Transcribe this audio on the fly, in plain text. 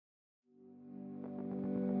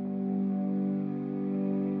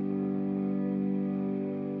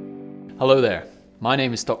Hello there, my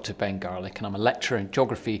name is Dr. Ben Garlick and I'm a lecturer in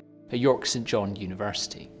geography at York St John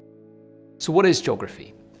University. So what is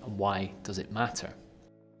geography and why does it matter?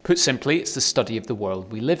 Put simply, it's the study of the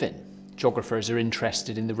world we live in. Geographers are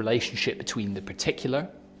interested in the relationship between the particular,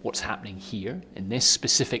 what's happening here, in this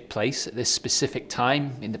specific place, at this specific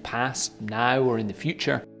time, in the past, now or in the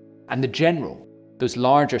future, and the general, those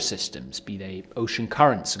larger systems, be they ocean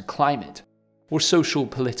currents and climate, or social,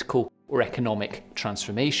 political, or economic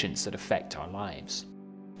transformations that affect our lives.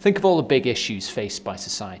 Think of all the big issues faced by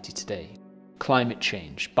society today. Climate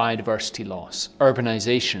change, biodiversity loss,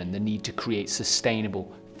 urbanisation and the need to create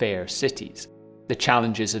sustainable, fair cities, the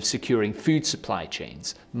challenges of securing food supply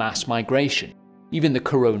chains, mass migration, even the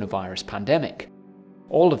coronavirus pandemic.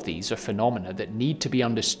 All of these are phenomena that need to be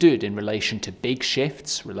understood in relation to big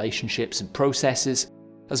shifts, relationships and processes,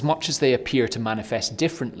 as much as they appear to manifest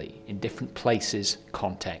differently in different places,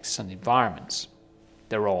 contexts and environments.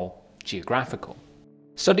 They're all geographical.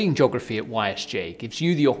 Studying geography at YSJ gives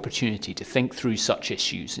you the opportunity to think through such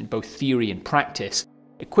issues in both theory and practice,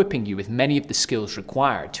 equipping you with many of the skills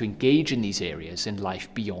required to engage in these areas in life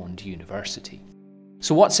beyond university.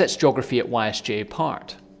 So what sets geography at YSJ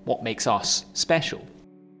apart? What makes us special?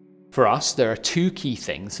 For us, there are two key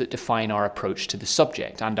things that define our approach to the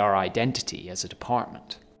subject and our identity as a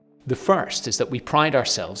department. The first is that we pride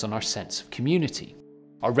ourselves on our sense of community.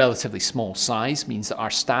 Our relatively small size means that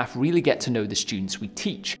our staff really get to know the students we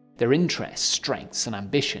teach, their interests, strengths and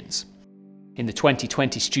ambitions. In the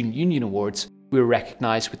 2020 Student Union Awards, we were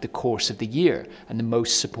recognised with the Course of the Year and the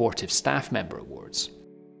Most Supportive Staff Member Awards.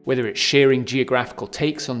 Whether it's sharing geographical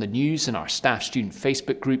takes on the news in our staff student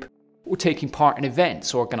Facebook group, or taking part in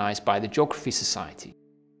events organised by the Geography Society,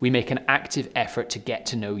 we make an active effort to get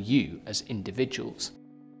to know you as individuals.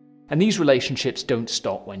 And these relationships don't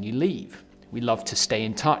stop when you leave. We love to stay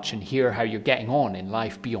in touch and hear how you're getting on in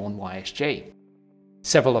life beyond YSJ.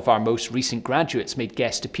 Several of our most recent graduates made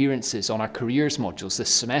guest appearances on our careers modules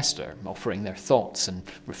this semester, offering their thoughts and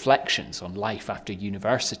reflections on life after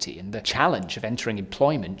university and the challenge of entering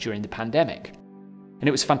employment during the pandemic. And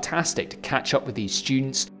it was fantastic to catch up with these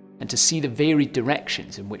students and to see the varied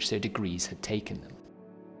directions in which their degrees had taken them.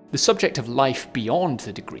 The subject of life beyond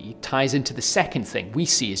the degree ties into the second thing we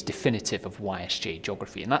see as definitive of YSJ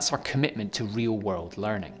geography, and that's our commitment to real-world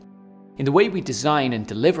learning. In the way we design and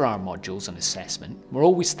deliver our modules and assessment, we're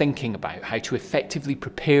always thinking about how to effectively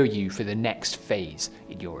prepare you for the next phase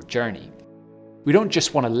in your journey. We don't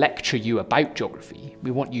just want to lecture you about geography,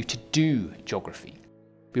 we want you to do geography.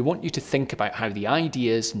 We want you to think about how the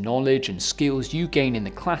ideas, knowledge and skills you gain in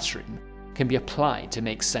the classroom can be applied to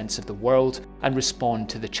make sense of the world and respond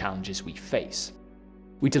to the challenges we face.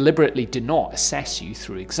 We deliberately do not assess you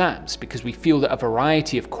through exams because we feel that a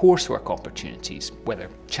variety of coursework opportunities, whether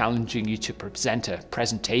challenging you to present a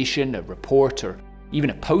presentation, a report or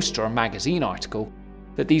even a poster or magazine article,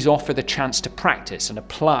 that these offer the chance to practice and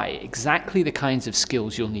apply exactly the kinds of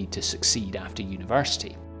skills you'll need to succeed after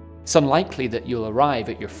university. It's unlikely that you'll arrive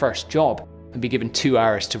at your first job and be given 2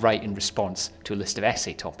 hours to write in response to a list of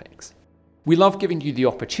essay topics. We love giving you the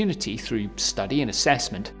opportunity through study and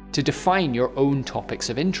assessment to define your own topics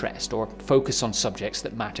of interest or focus on subjects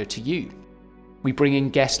that matter to you. We bring in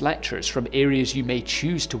guest lecturers from areas you may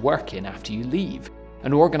choose to work in after you leave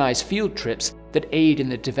and organise field trips that aid in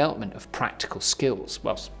the development of practical skills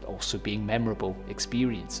whilst also being memorable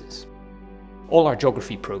experiences. All our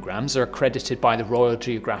geography programmes are accredited by the Royal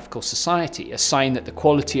Geographical Society, a sign that the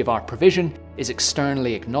quality of our provision is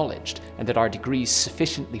externally acknowledged and that our degrees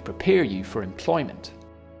sufficiently prepare you for employment.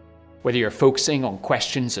 Whether you're focusing on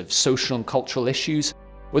questions of social and cultural issues,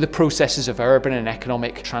 or the processes of urban and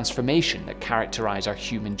economic transformation that characterise our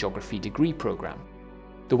human geography degree programme,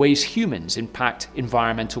 the ways humans impact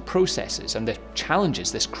environmental processes and the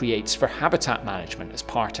challenges this creates for habitat management as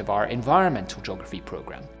part of our environmental geography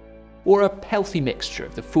programme, or a healthy mixture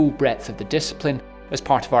of the full breadth of the discipline as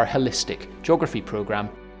part of our holistic geography programme,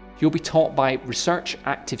 you'll be taught by research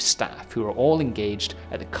active staff who are all engaged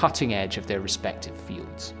at the cutting edge of their respective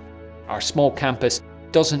fields. Our small campus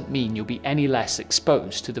doesn't mean you'll be any less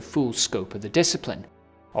exposed to the full scope of the discipline.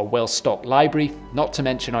 Our well-stocked library, not to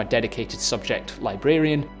mention our dedicated subject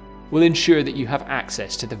librarian, will ensure that you have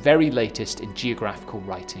access to the very latest in geographical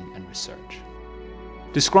writing and research.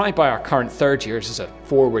 Described by our current third years as a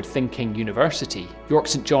forward-thinking university, York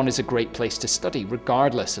St John is a great place to study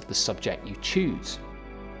regardless of the subject you choose.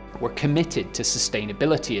 We're committed to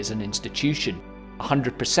sustainability as an institution.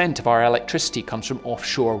 100% of our electricity comes from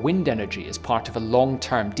offshore wind energy as part of a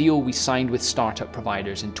long-term deal we signed with startup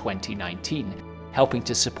providers in 2019, helping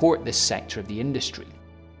to support this sector of the industry.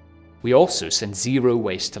 We also send zero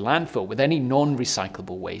waste to landfill, with any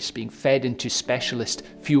non-recyclable waste being fed into specialist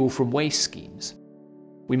fuel from waste schemes.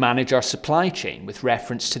 We manage our supply chain with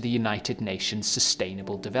reference to the United Nations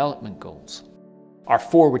Sustainable Development Goals. Our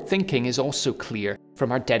forward thinking is also clear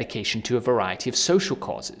from our dedication to a variety of social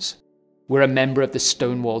causes. We're a member of the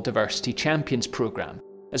Stonewall Diversity Champions programme,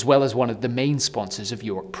 as well as one of the main sponsors of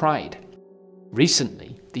York Pride.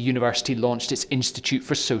 Recently, the university launched its Institute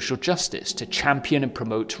for Social Justice to champion and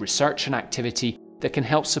promote research and activity that can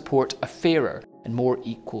help support a fairer and more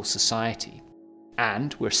equal society.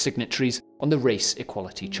 And we're signatories on the Race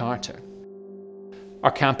Equality Charter.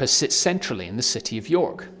 Our campus sits centrally in the city of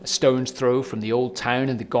York, a stone's throw from the Old Town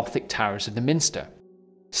and the Gothic towers of the Minster.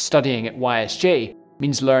 Studying at YSJ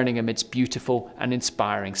means learning amidst beautiful and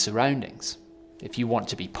inspiring surroundings. If you want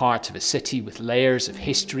to be part of a city with layers of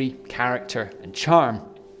history, character and charm,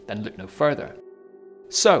 then look no further.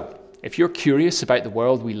 So, if you're curious about the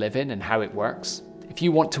world we live in and how it works, if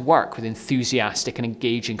you want to work with enthusiastic and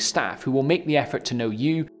engaging staff who will make the effort to know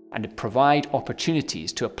you and provide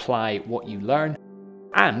opportunities to apply what you learn,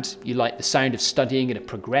 and you like the sound of studying in a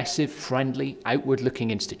progressive, friendly,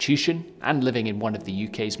 outward-looking institution and living in one of the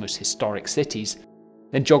UK's most historic cities,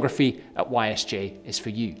 then geography at YSJ is for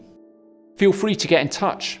you. Feel free to get in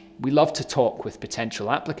touch. We love to talk with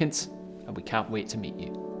potential applicants, and we can't wait to meet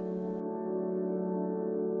you.